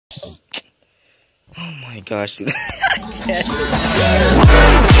Oh my gosh, dude.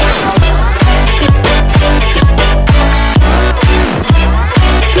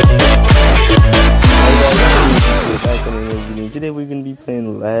 Today we're gonna be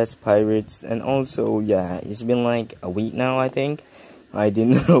playing Last Pirates, and also yeah, it's been like a week now. I think I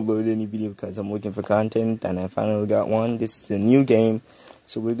didn't upload any video because I'm looking for content, and I finally got one. This is a new game,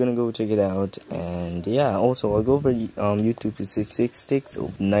 so we're gonna go check it out. And yeah, also I'll go over YouTube to 66, so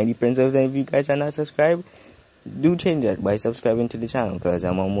 90% of them, if you guys are not subscribed, do change that by subscribing to the channel, because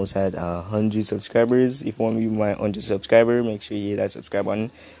I'm almost at 100 subscribers. If you want to be my 100 subscriber, make sure you hit that subscribe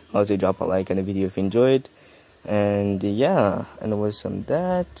button. Also drop a like on the video if you enjoyed. And yeah, and there was some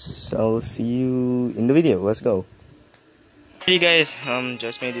that, so I'll see you in the video. Let's go. Hey guys,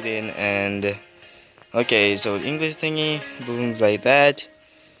 just made it in, and okay, so the English thingy booms like that.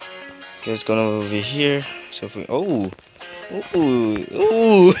 Just going over here. So if we, oh,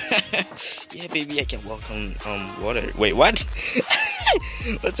 yeah, baby, I can walk on water. Wait, what?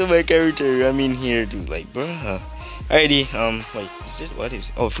 What's on my character? I'm in here, dude. Like, bruh. Alrighty, wait, is it, what is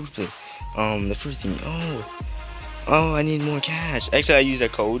it? Oh, fruit plate. The fruit thing. Oh, I need more cash. Actually, I use a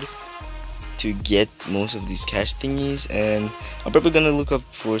code to get most of these cash thingies, and I'm probably gonna look up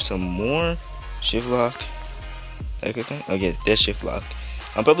for some more shift lock. Okay, there's shift lock.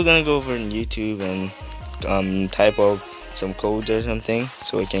 I'm probably gonna go over on YouTube and type up some codes or something,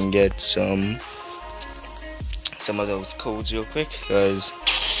 so I can get some of those codes real quick. Cause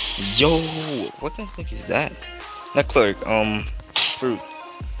yo, what the fuck is that? Not clerk. Fruit.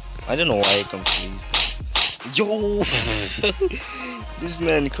 I don't know why I come to these. Yo, this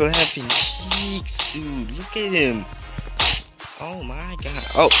man clapping cheeks, dude. Look at him. Oh my god.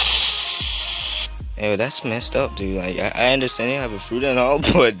 Oh, yo, that's messed up, dude. Like, I understand you have a fruit and all,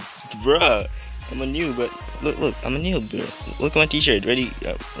 but bruh, I'm a noob. But look, I'm a noob, bro. Look at my T-shirt. Ready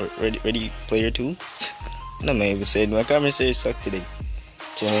player 2. No man even said my commentary sucked today.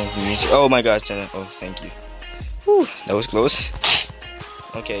 Oh my gosh, channel. Oh, thank you. Whew, that was close.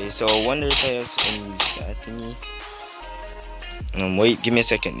 Okay, so I wonder if I have any that thingy. Wait, give me a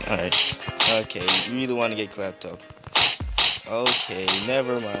second. Alright. Okay, you really want to get clapped up. Okay,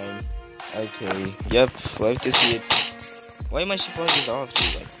 never mind. Okay, yep, love to see it. Why am I shift this off,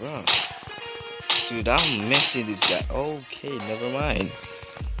 dude? Like, bro. Dude, I'm messing this guy. Okay, never mind.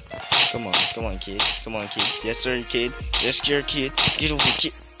 Come on, kid. Come on, kid. Yes, sir, kid. Yes, sir, kid. Get over,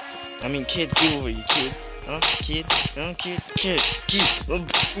 kid. I mean, kid, get over, you kid. Kid, kid.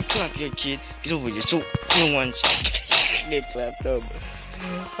 Clap your kid. Get over here. So, you one shot. Get clapped up.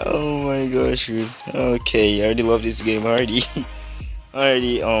 Oh my gosh, dude. Okay, I already love this game already. I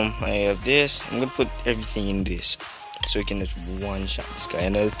have this. I'm gonna put everything in this, so we can just one shot this guy. I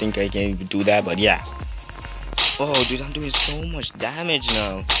don't think I can even do that, but yeah. Oh, dude, I'm doing so much damage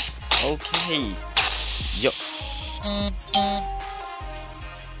now. Okay. Yo.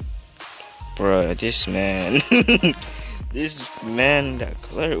 Bruh, this man. This man, that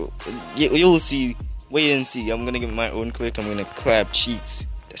color. You'll see. Wait and see. I'm gonna get my own click. I'm gonna clap cheeks.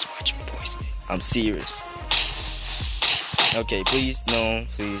 Just watch me, boys. I'm serious. Okay, please, no.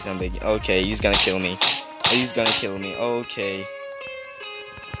 Please, I'm begging. Okay, he's gonna kill me. He's gonna kill me. Okay.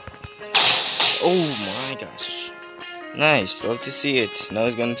 Oh my gosh. Nice. Love to see it. Now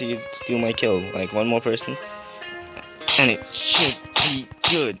he's gonna steal my kill. Like, one more person. And it should be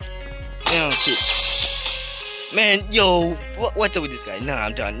good. Now, kid. Man, yo, what's up with this guy? Nah,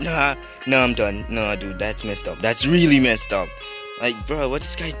 I'm done. Nah, I'm done. Nah, dude, that's messed up. That's really messed up. Like, bro, what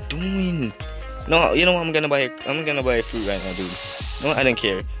is this guy doing? No, you know what? I'm gonna buy a fruit right now, dude. No, I don't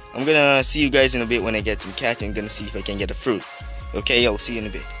care. I'm gonna see you guys in a bit when I get some cash. I'm gonna see if I can get a fruit. Okay, yo, see you in a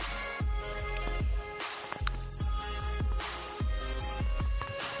bit.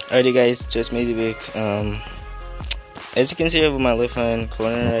 Alrighty, guys, just made it big. As you can see over my left hand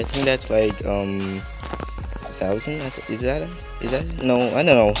corner, I think that's like 1,000. Is that it? No, I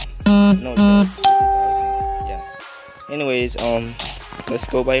don't know. No, yeah. Anyways, let's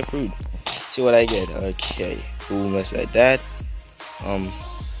go buy fruit. See what I get. Okay, boom, just like that.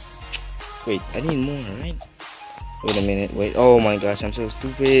 Wait, I need more, right? Wait a minute. Wait. Oh my gosh, I'm so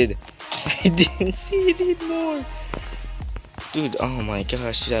stupid. I didn't see I need more. Dude, oh my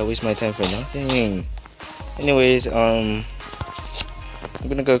gosh, did I waste my time for nothing? Anyways, I'm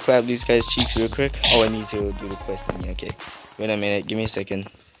gonna go clap these guys' cheeks real quick. Oh, I need to do the quest thing. Okay, wait a minute. Give me a second.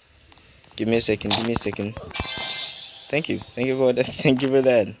 Thank you for that. Thank you for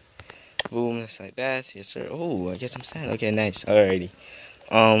that. Boom, just like that. Yes, sir. Oh, I get some sand. Okay, nice. Alrighty.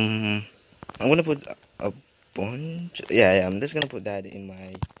 I'm gonna put a bunch. Yeah. I'm just gonna put that in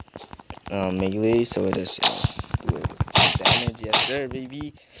my melee, so it is. damage. Yes, sir,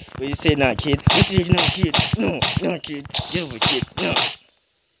 baby. What you say now, kid? What you say now, kid? No, no, kid. Get over, kid. No.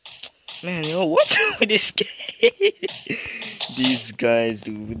 Man, yo, what's up with this guy? These guys,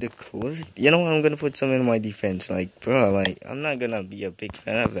 dude, with the core. You know what? I'm gonna put some in my defense. Like, bro, like, I'm not gonna be a big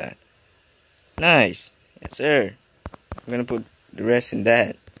fan of that. Nice. Yes, sir. I'm gonna put the rest in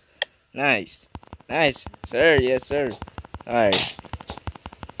that. Nice. Nice. Sir, yes, sir. Alright.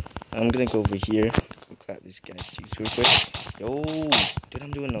 I'm gonna go over here. Go clap this guy's cheeks real quick. Yo, dude,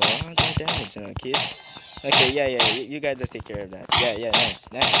 I'm doing a lot of damage now, kid. Okay, yeah. You guys just take care of that. Yeah, nice.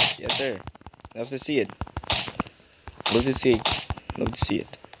 Yes, sir. Love to see it. Love to see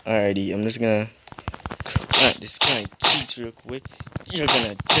it. Alrighty, I'm just gonna clap this guy cheeks real quick. You're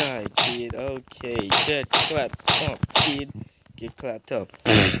gonna die, kid. Okay, just clap up, kid. Get clapped up.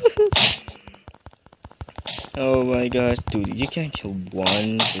 Oh my gosh, dude, you can't kill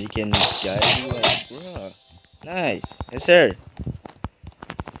one freaking guy. Like, bruh. Nice. Yes, sir.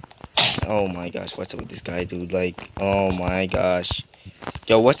 Oh my gosh, what's up with this guy, dude? Like, oh my gosh.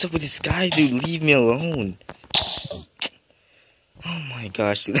 Yo, what's up with this guy, dude? Leave me alone. Oh my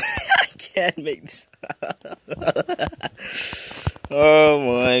gosh, dude. I can't make this. Oh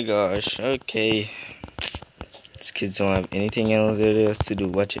my gosh. Okay. These kids don't have anything else to do.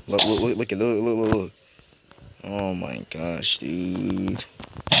 Watch it. Look. Oh my gosh, dude.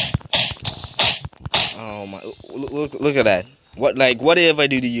 Oh my. Look at that. What if I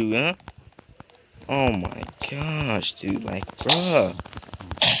do to you, huh? Oh my gosh, dude. Like, bruh.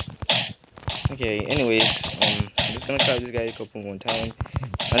 Okay, anyways, I'm just gonna try this guy a couple more times.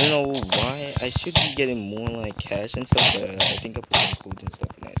 I don't know why. I should be getting more like cash and stuff, but I think I put some codes and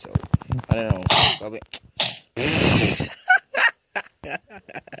stuff in there, so I don't know. Probably.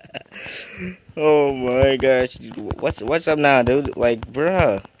 Oh my gosh, dude. What's up now, dude? Like,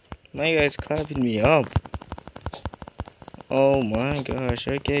 bruh, my guy's clapping me up. Oh my gosh.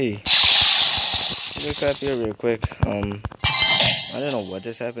 Okay. Let me clap here real quick. I don't know what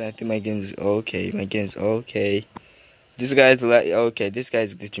just happened. I think my game's okay. This guy's like, okay, this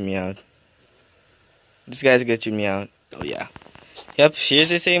guy's glitching me out. Oh yeah. Yep, here's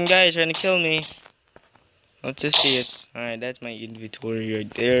the same guy trying to kill me. I'll just see it. Alright, that's my inventory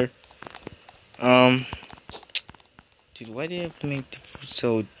right there. Dude, why do you have to make the food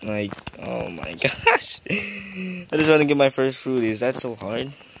so, like, oh my gosh. I just want to get my first food. Is that so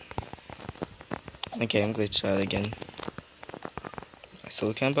hard? Okay, I'm glitched out again. I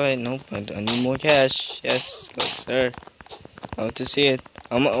still can't buy it. Nope, I need more cash. Yes, sir. I want to see it.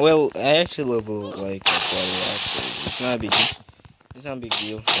 Well, I actually level, like, water out, so it's not a big deal. It's not a big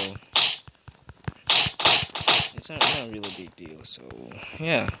deal, so... It's not really a big deal, so...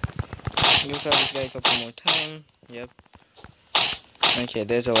 Yeah. I'm gonna try this guy a couple more times. Yep. Okay,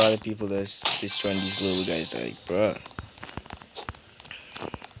 there's a lot of people that's destroying these little guys, like, bruh.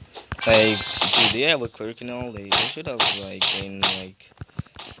 Like, dude, they have a clerk and all. They should have, like, been, like,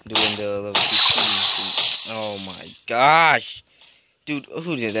 doing the level 15. Oh my gosh. Dude,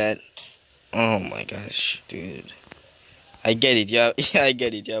 who did that? Oh my gosh, dude. I get it, yeah. Yeah, I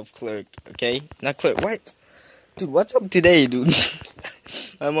get it, you have clerk, okay? Not clerk, what? Dude, what's up today, dude?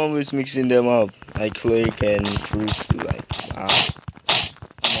 I'm always mixing them up. Like clerk and fruits, dude, like, wow.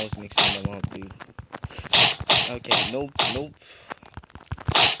 I'm always mixing them up, dude. Okay, nope.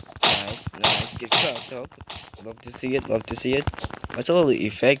 Nice, get cracked up. Love to see it. What's a little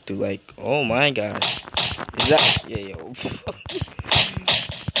effect to, like, oh my gosh. Is that, yeah.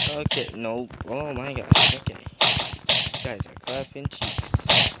 Okay, no, oh my gosh, okay. These guys are clapping cheeks.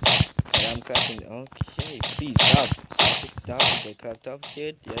 And I'm clapping, okay, please stop it, get clapped up,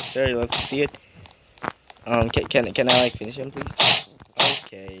 kid. Yes, sir, love to see it. Can I, like, finish him, please?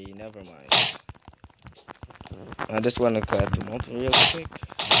 Okay, never mind. I just want to clap him up real quick.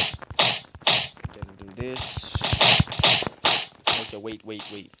 Gotta do this. Okay, wait.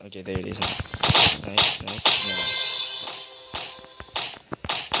 Okay, there it is now. Nice.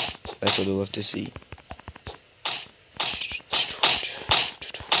 That's what I love to see.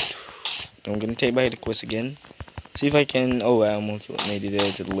 I'm gonna take by the quest again. See if I can. Oh, I almost made it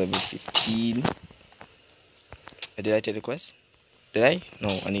there to the level 15. Did I take the quest? Did I?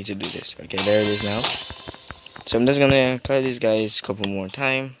 No, I need to do this. Okay, there it is now. So I'm just gonna cut these guys a couple more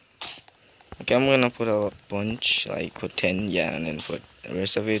times. Okay, I'm gonna put a bunch, like put 10, yeah, and then put the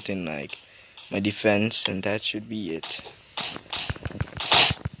rest of it in like my defense, and that should be it.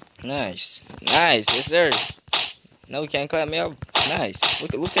 Nice, yes sir. Now we can clap me up. Nice.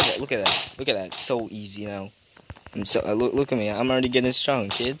 Look at that. So easy now. I'm so look at me. I'm already getting strong,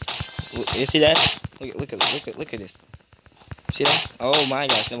 kids. You see that? Look at this. See that? Oh my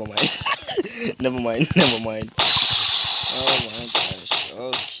gosh. Never mind. never mind. Oh my gosh.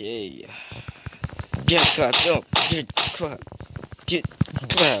 Okay. Get clapped up. Get clapped. Get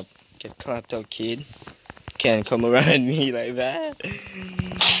clapped. Get clapped up, kid. Can't come around me like that.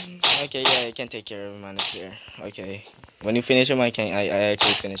 Okay, yeah, I can take care of mine up here. Okay. When you finish him, I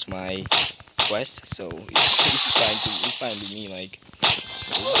actually finish my quest, so it's fine with me, like.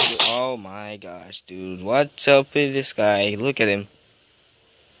 Oh my gosh, dude. What's up with this guy? Look at him.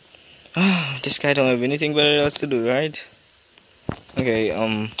 This guy don't have anything better else to do, right? Okay,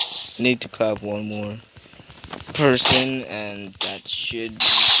 need to clap one more person, and that should be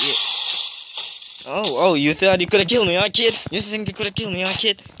it. Oh, you thought you could have killed me, huh, kid? You think you could have killed me, huh,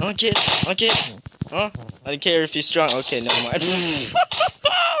 kid? Huh, kid? Huh, kid? Huh? I don't care if you're strong. Okay, never mind.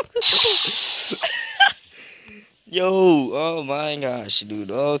 Yo, oh my gosh, dude.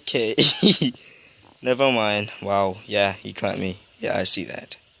 Okay. Never mind. Wow, yeah, he caught me. Yeah, I see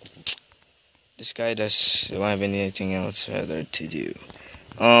that. This guy don't have anything else further to do.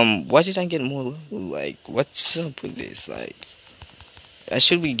 Why did I get more level? Like, what's up with this? Like, I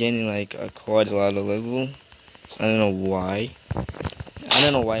should be getting like quite a lot of level. I don't know why. I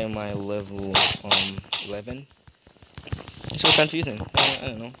don't know why am I level 11. It's so confusing. I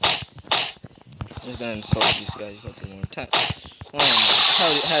don't know. I'm just gonna call these guys a couple more times.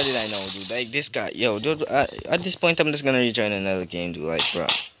 How did I know, dude? Like this guy, yo, dude. At this point, I'm just gonna rejoin another game, dude. Like, bro.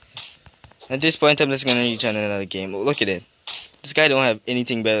 At this point, I'm just gonna rejoin another game. Oh, look at it. This guy don't have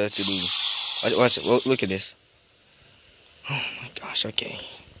anything better to do. Watch it. Look at this. Oh my gosh. Okay.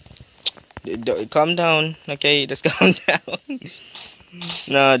 Calm down. Okay, just calm down.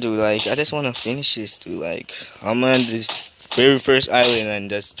 Nah, dude. Like, I just wanna finish this, dude. Like, I'm on this very first island and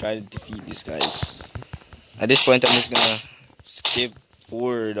just try to defeat these guys. At this point, I'm just gonna skip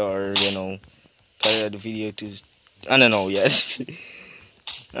forward or cut out the video to. I don't know. Yes.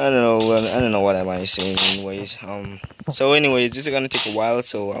 I don't know what am I saying anyways. So anyways, this is gonna take a while,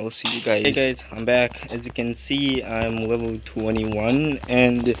 so I will see you guys. Hey guys, I'm back. As you can see, I'm level 21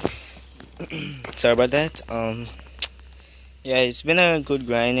 and sorry about that. Yeah, it's been a good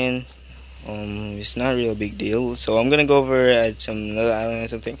grinding. It's not really a big deal. So I'm gonna go over at some another island or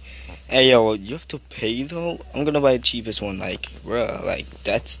something. Hey yo, you have to pay though? I'm gonna buy the cheapest one, like bruh, like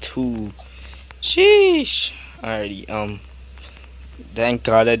that's too sheesh. Alrighty, thank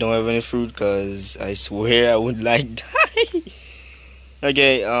God I don't have any fruit, cause I swear I would like die.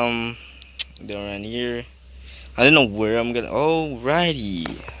 Okay, go around here. I don't know where I'm gonna. Alrighty.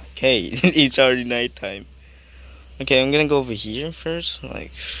 Okay, it's already nighttime. Okay, I'm gonna go over here first.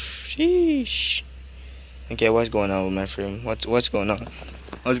 Like, sheesh. Okay, what's going on with my friend? What's going on?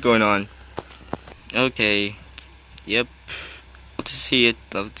 What's going on? Okay. Yep. Love to see it.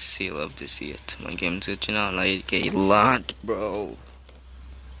 Love to see it. Love to see it. My game's glitching out like a lot, bro.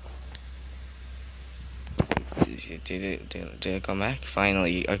 Did it come back?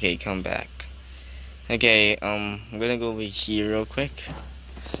 Finally. Okay, come back. Okay, I'm gonna go over here real quick.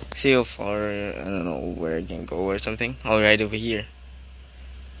 See how far, I don't know where I can go or something. Alright, over here.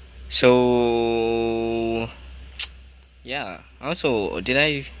 So, yeah. Also,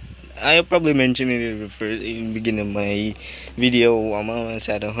 I probably mentioned it in the beginning of my video. I'm almost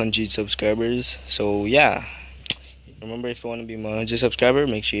at 100 subscribers. So, yeah. Remember, if you want to be my 100 subscriber,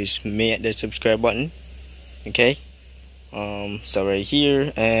 make sure you hit that subscribe button. Okay, stop right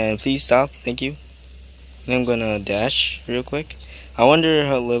here and please stop. Thank you. And I'm gonna dash real quick. I wonder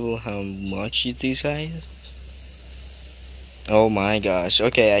how much is these guys. Oh my gosh.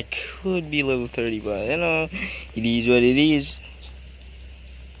 Okay, I could be level 30, but you know, it is what it is.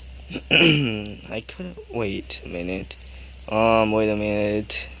 I could wait a minute. Wait a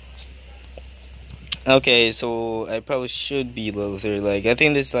minute. Okay, so I probably should be level 30. Like, I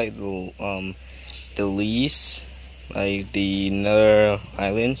think this is like the least, like the another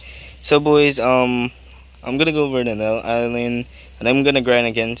island. So boys, I'm gonna go over to another island and I'm gonna grind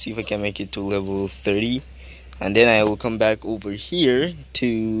again, see if I can make it to level 30, and then I will come back over here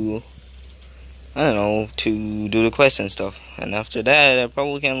to, I don't know, to do the quest and stuff. And after that, I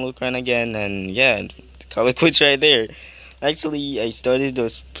probably can look around again, and yeah, call it quits right there. Actually, I started to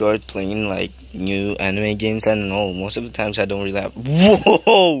start playing like new anime games. I don't know, most of the times I don't really have.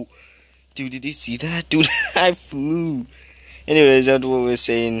 Whoa! Dude, did you see that? Dude, I flew. Anyways, that's what we're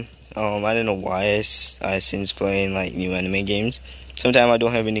saying. I don't know why I since playing like new anime games. Sometimes I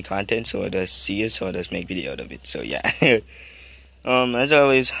don't have any content, so I just see it, so I just make video out of it. So yeah. As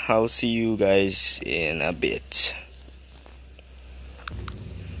always, I'll see you guys in a bit.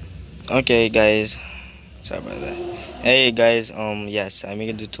 Okay, guys. Sorry about that. Hey guys, yes, I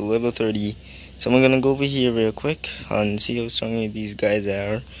made it to level 30. So I'm gonna go over here real quick and see how strong these guys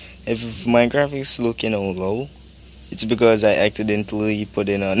are. If my graphics look low, It's because I accidentally put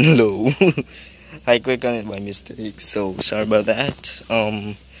it on low. I click on it by mistake, so sorry about that.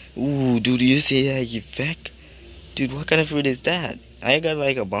 Ooh, dude, you see that effect? Dude, what kind of fruit is that? I got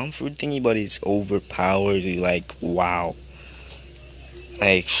like a bomb fruit thingy, but it's overpowered. Like, wow.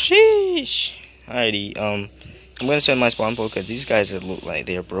 Like, sheesh. Alrighty, I'm gonna spend my spawn point because these guys look like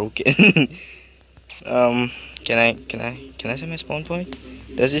they're broken. Can I set my spawn point?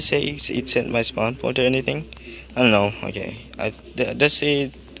 Does it say it sent my spawn point or anything? I don't know. Okay, does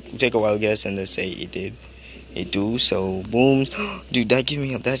say take a wild guess and just say it did. It do, so boom. Dude,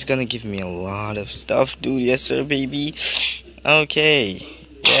 that's gonna give me a lot of stuff, dude. Yes sir, baby. Okay,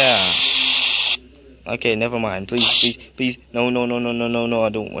 yeah. Okay, never mind. Please. No. I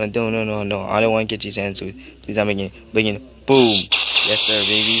don't want. No. I don't want to get these answers. Please, I'm begging. Boom. Yes sir,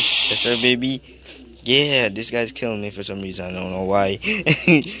 baby. Yes sir, baby. Yeah, this guy's killing me for some reason. I don't know why.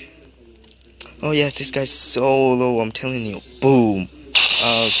 Oh yes, this guy's so low. I'm telling you. Boom.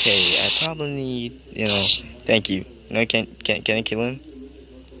 Okay, I probably need, thank you. No, can I kill him?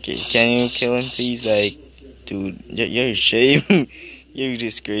 Okay, can you kill him, please? Like, dude, you're a shame. You're a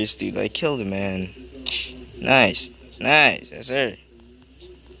disgrace, dude. Like, kill the man. Nice, yes sir.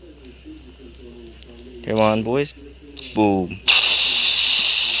 Come on, boys. Boom.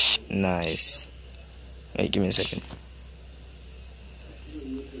 Nice. Wait, give me a second.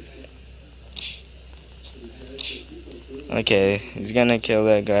 Okay, he's gonna kill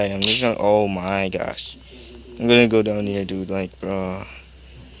that guy. I'm just gonna. Oh my gosh. I'm gonna go down here, dude. Like, bro.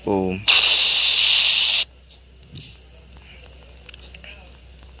 Boom.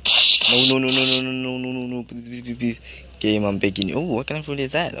 No. Please. Game, I'm begging you. Oh, what kind of food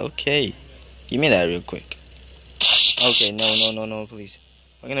is that? Okay. Give me that real quick. Okay, no, please.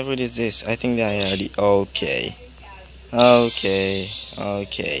 What kind of food is this? I think that I already. Okay.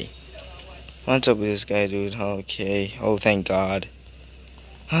 What's up with this guy, dude? Okay. Oh, thank God.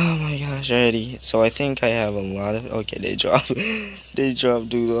 Oh my gosh, already. So I think I have a lot of. Okay, they drop. They drop,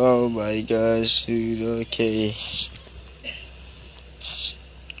 dude. Oh my gosh, dude. Okay.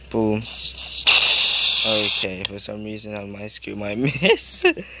 Boom. Okay, for some reason on my screen I miss.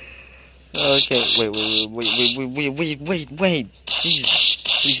 Okay, wait. Jesus.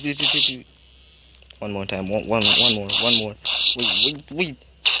 Please. One more time. One more. Wait.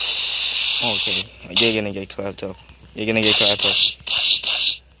 Okay, you're gonna get clapped up. You're gonna get clapped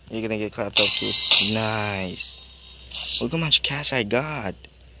up, kid. Nice. Look how much cash I got.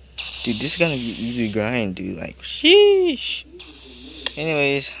 Dude, this is gonna be easy grind, dude. Like, sheesh.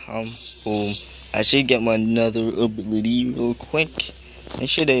 Anyways, boom. I should get my another ability real quick. I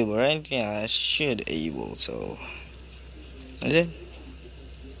should able, right? Yeah, I should able, so. Is it?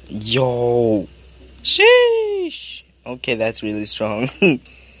 Yo. Sheesh. Okay, that's really strong.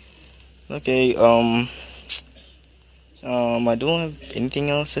 Okay, I don't have anything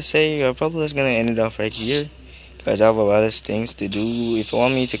else to say. I'm probably just gonna end it off right here, because I have a lot of things to do. If you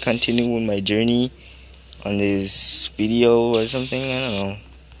want me to continue with my journey on this video or something, I don't know.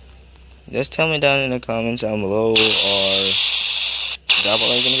 Just tell me down in the comments down below, or drop a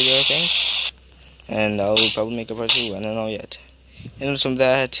like on the video, I think. And I'll probably make a part 2, I don't know yet. And some of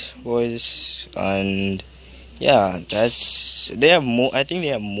that, boys, and yeah, they have more, I think they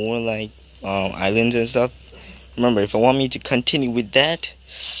have more like islands and stuff. Remember, if you want me to continue with that,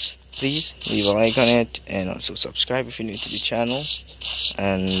 please leave a like on it and also subscribe if you're new to the channel.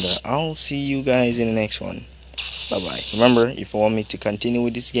 And I'll see you guys in the next one. Bye bye. Remember, if you want me to continue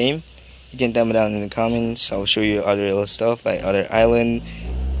with this game, you can tell me down in the comments. I'll show you other little stuff like other island,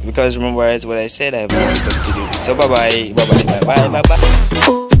 because remember, as what I said, I have more stuff to do. So bye bye.